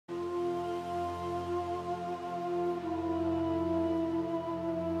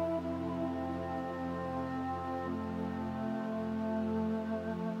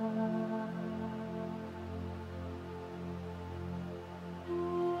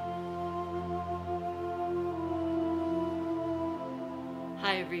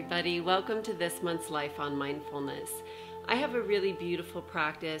Hi everybody, welcome to this month's Life on Mindfulness. I have a really beautiful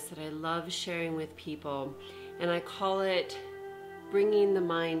practice that I love sharing with people, and I call it bringing the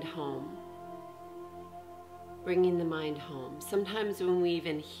mind home. Bringing the mind home. Sometimes when we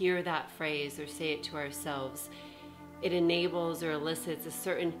even hear that phrase or say it to ourselves, it enables or elicits a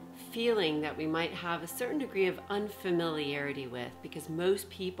certain feeling that we might have a certain degree of unfamiliarity with, because most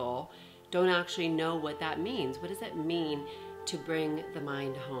people don't actually know what that means. What does that mean to bring the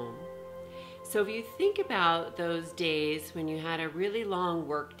mind home? So if you think about those days when you had a really long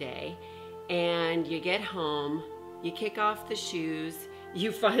work day and you get home, you kick off the shoes,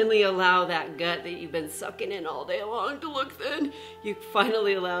 you finally allow that gut that you've been sucking in all day long to look thin, you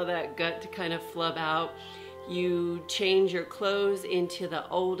finally allow that gut to kind of flub out. You change your clothes into the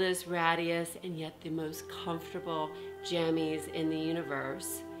oldest, rattiest, and yet the most comfortable jammies in the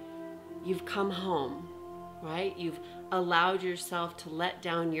universe. You've come home, right? You've allowed yourself to let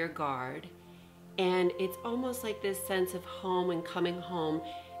down your guard. And it's almost like this sense of home and coming home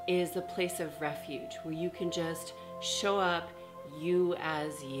is a place of refuge where you can just show up you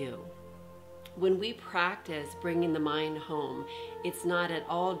as you. When we practice bringing the mind home, it's not at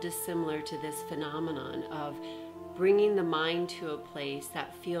all dissimilar to this phenomenon of bringing the mind to a place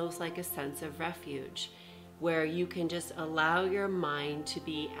that feels like a sense of refuge, where you can just allow your mind to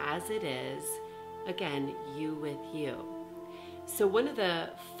be as it is, again, you with you. So one of the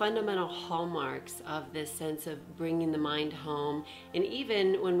fundamental hallmarks of this sense of bringing the mind home, and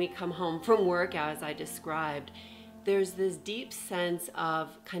even when we come home from work, as I described, there's this deep sense of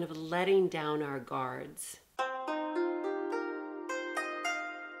kind of letting down our guards.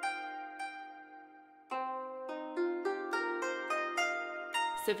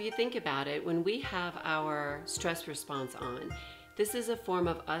 So if you think about it, when we have our stress response on, this is a form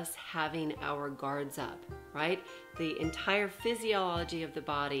of us having our guards up, right? The entire physiology of the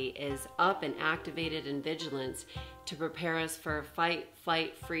body is up and activated in vigilance to prepare us for fight,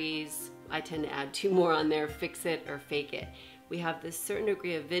 flight, freeze. I tend to add two more on there, fix it or fake it. We have this certain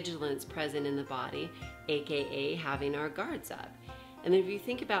degree of vigilance present in the body, aka having our guards up. And if you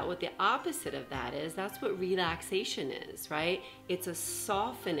think about what the opposite of that is, that's what relaxation is, right? It's a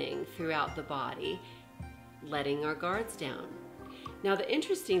softening throughout the body, letting our guards down. Now, the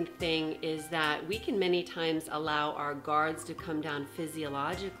interesting thing is that we can many times allow our guards to come down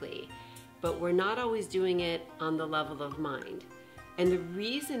physiologically, but we're not always doing it on the level of mind. And the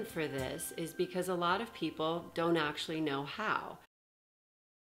reason for this is because a lot of people don't actually know how.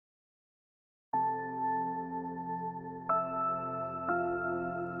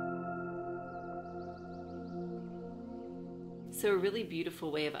 So a really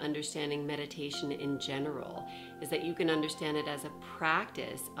beautiful way of understanding meditation in general is that you can understand it as a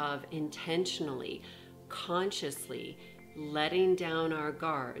practice of intentionally, consciously letting down our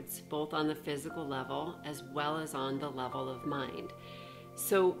guards, both on the physical level as well as on the level of mind.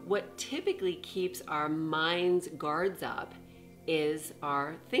 So what typically keeps our mind's guards up is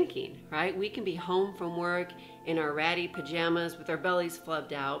our thinking, right? We can be home from work in our ratty pajamas with our bellies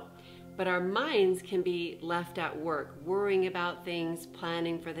flubbed out, but our minds can be left at work, worrying about things,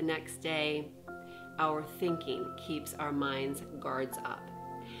 planning for the next day. Our thinking keeps our mind's guards up.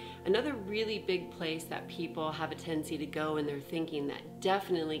 Another really big place that people have a tendency to go in their thinking that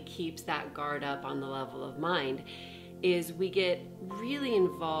definitely keeps that guard up on the level of mind is we get really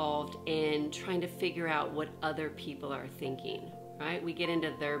involved in trying to figure out what other people are thinking, right? We get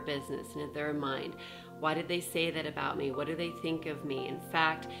into their business, into their mind. Why did they say that about me? What do they think of me? In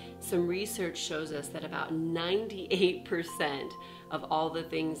fact, some research shows us that about 98% of all the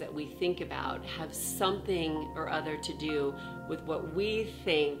things that we think about have something or other to do with what we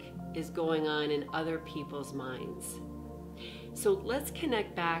think is going on in other people's minds. So let's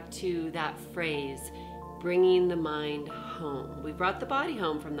connect back to that phrase, bringing the mind home. We brought the body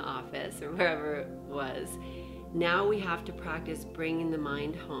home from the office or wherever it was. Now we have to practice bringing the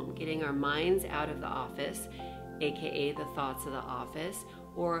mind home, getting our minds out of the office, aka the thoughts of the office,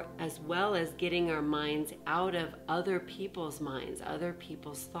 or as well as getting our minds out of other people's minds, other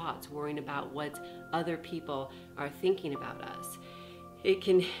people's thoughts, worrying about what other people are thinking about us. It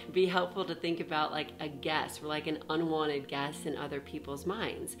can be helpful to think about like a guest, or like an unwanted guest in other people's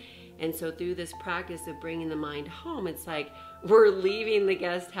minds. And so through this practice of bringing the mind home, it's like we're leaving the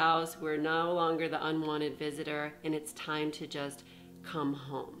guest house, we're no longer the unwanted visitor, and it's time to just come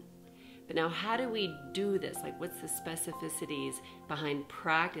home. But now how do we do this? Like what's the specificities behind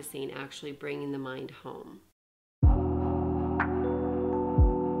practicing actually bringing the mind home?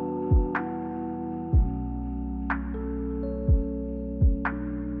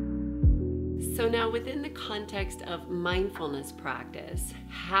 So now within the context of mindfulness practice,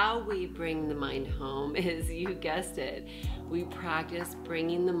 how we bring the mind home is, you guessed it, we practice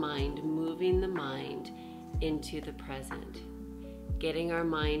bringing the mind, moving the mind into the present. Getting our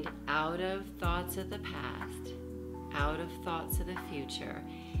mind out of thoughts of the past, out of thoughts of the future,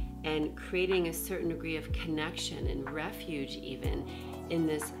 and creating a certain degree of connection and refuge even in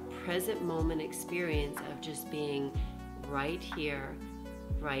this present moment experience of just being right here,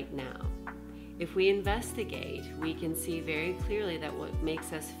 right now. If we investigate, we can see very clearly that what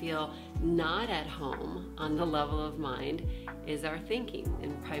makes us feel not at home on the level of mind is our thinking.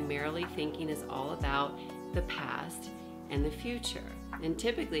 And primarily thinking is all about the past and the future. And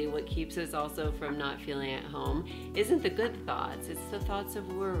typically what keeps us also from not feeling at home isn't the good thoughts, it's the thoughts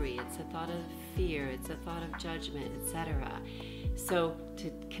of worry, it's the thought of fear, it's the thought of judgment, etc. So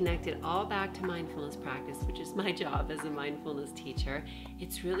to connect it all back to mindfulness practice, which is my job as a mindfulness teacher,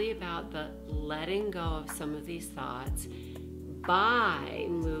 it's really about the letting go of some of these thoughts by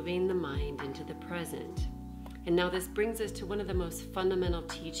moving the mind into the present. And now this brings us to one of the most fundamental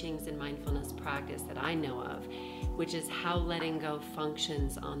teachings in mindfulness practice that I know of, which is how letting go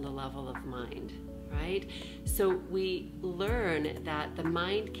functions on the level of mind, right? So we learn that the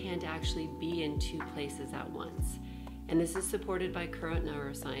mind can't actually be in two places at once. And this is supported by current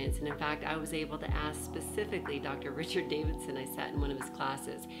neuroscience. And in fact, I was able to ask specifically Dr. Richard Davidson. I sat in one of his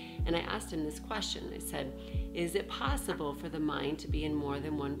classes and I asked him this question. I said, is it possible for the mind to be in more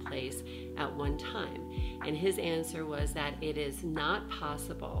than one place at one time? And his answer was that it is not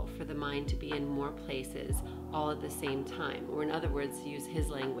possible for the mind to be in more places all at the same time. Or in other words, to use his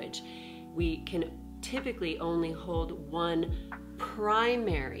language, we can typically only hold one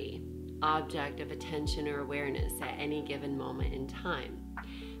primary object of attention or awareness at any given moment in time.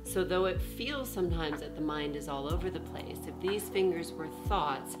 So though it feels sometimes that the mind is all over the place, if these fingers were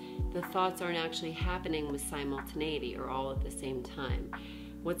thoughts, the thoughts aren't actually happening with simultaneity or all at the same time.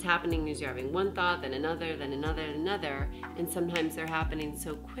 What's happening is you're having one thought, then another, then another, and another, and sometimes they're happening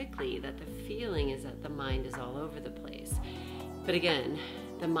so quickly that the feeling is that the mind is all over the place. But again,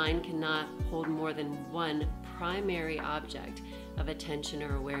 the mind cannot hold more than one primary object of attention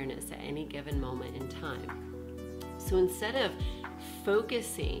or awareness at any given moment in time. So instead of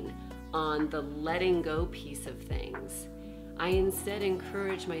focusing on the letting go piece of things, I instead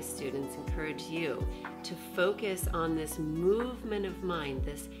encourage my students, encourage you to focus on this movement of mind,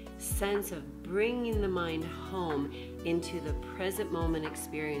 this sense of bringing the mind home into the present moment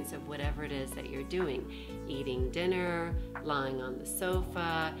experience of whatever it is that you're doing. Eating dinner, lying on the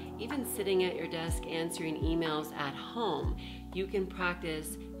sofa, even sitting at your desk answering emails at home. You can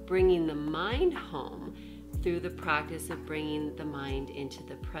practice bringing the mind home through the practice of bringing the mind into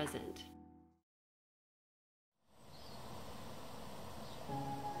the present.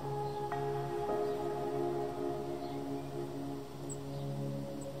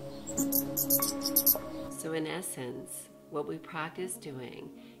 So in essence, what we practice doing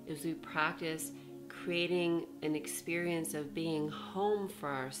is we practice creating an experience of being home for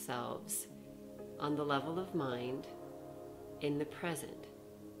ourselves on the level of mind in the present.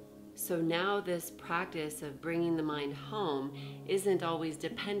 So now this practice of bringing the mind home isn't always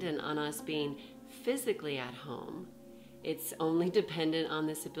dependent on us being physically at home. It's only dependent on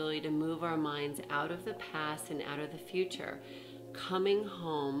this ability to move our minds out of the past and out of the future, coming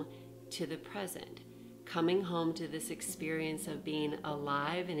home to the present, coming home to this experience of being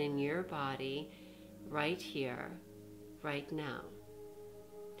alive and in your body right here, right now.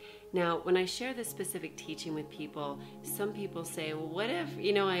 Now, when I share this specific teaching with people, some people say, well, what if,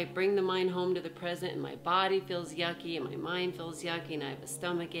 I bring the mind home to the present and my body feels yucky and my mind feels yucky and I have a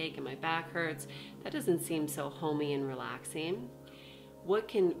stomach ache and my back hurts? That doesn't seem so homey and relaxing. What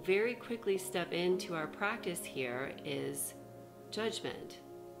can very quickly step into our practice here is judgment.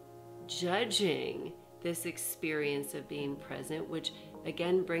 Judging this experience of being present, which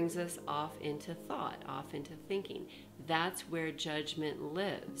again brings us off into thought, off into thinking. That's where judgment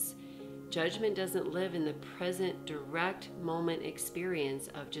lives. Judgment doesn't live in the present direct moment experience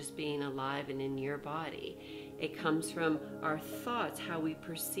of just being alive and in your body. It comes from our thoughts, how we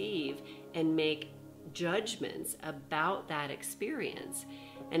perceive and make judgments about that experience.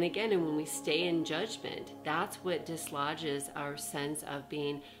 And again, when we stay in judgment, that's what dislodges our sense of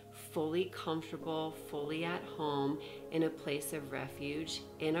being fully comfortable, fully at home, in a place of refuge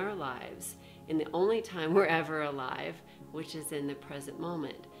in our lives, in the only time we're ever alive, which is in the present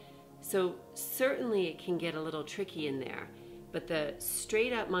moment. So certainly it can get a little tricky in there, But the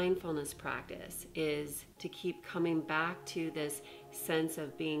straight up mindfulness practice is to keep coming back to this sense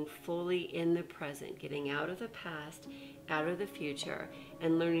of being fully in the present, getting out of the past, out of the future,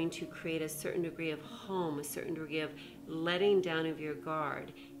 and learning to create a certain degree of home, a certain degree of letting down of your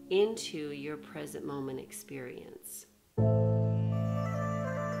guard into your present moment experience.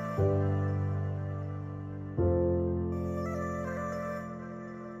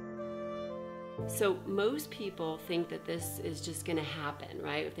 So most people think that this is just going to happen,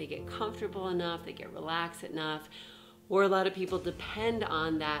 right? If they get comfortable enough, they get relaxed enough, or a lot of people depend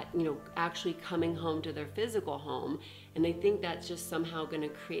on that, actually coming home to their physical home, and they think that's just somehow going to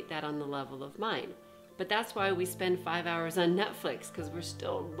create that on the level of mind. But that's why we spend 5 hours on Netflix, because we're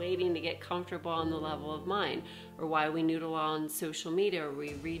still waiting to get comfortable on the level of mind, or why we noodle on social media, or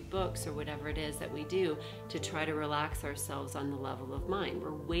we read books, or whatever it is that we do to try to relax ourselves on the level of mind.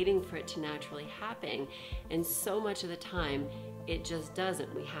 We're waiting for it to naturally happen, and so much of the time it just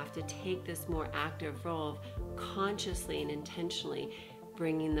doesn't. We have to take this more active role of consciously and intentionally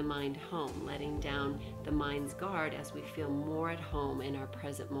bringing the mind home, letting down the mind's guard as we feel more at home in our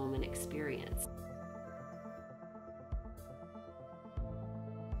present moment experience.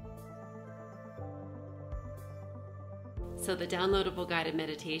 So the downloadable guided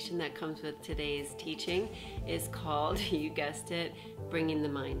meditation that comes with today's teaching is called, you guessed it, Bringing the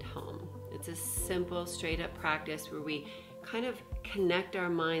Mind Home. It's a simple, straight up practice where we kind of connect our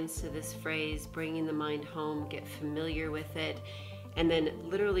minds to this phrase, bringing the mind home, get familiar with it, and then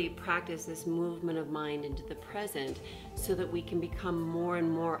literally practice this movement of mind into the present so that we can become more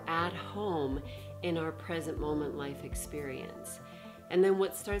and more at home in our present moment life experience. And then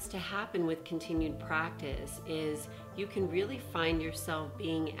what starts to happen with continued practice is you can really find yourself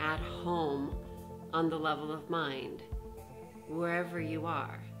being at home on the level of mind, wherever you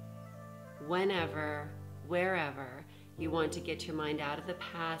are, whenever, wherever you want to get your mind out of the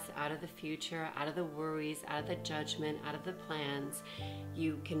past, out of the future, out of the worries, out of the judgment, out of the plans.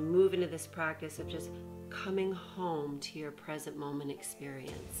 You can move into this practice of just coming home to your present moment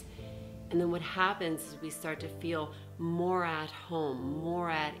experience. And then what happens is we start to feel more at home, more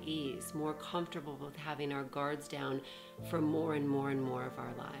at ease, more comfortable with having our guards down for more and more and more of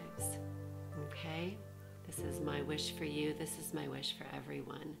our lives. Okay? This is my wish for you. This is my wish for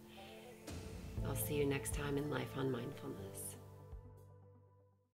everyone. I'll see you next time in Life on Mindfulness.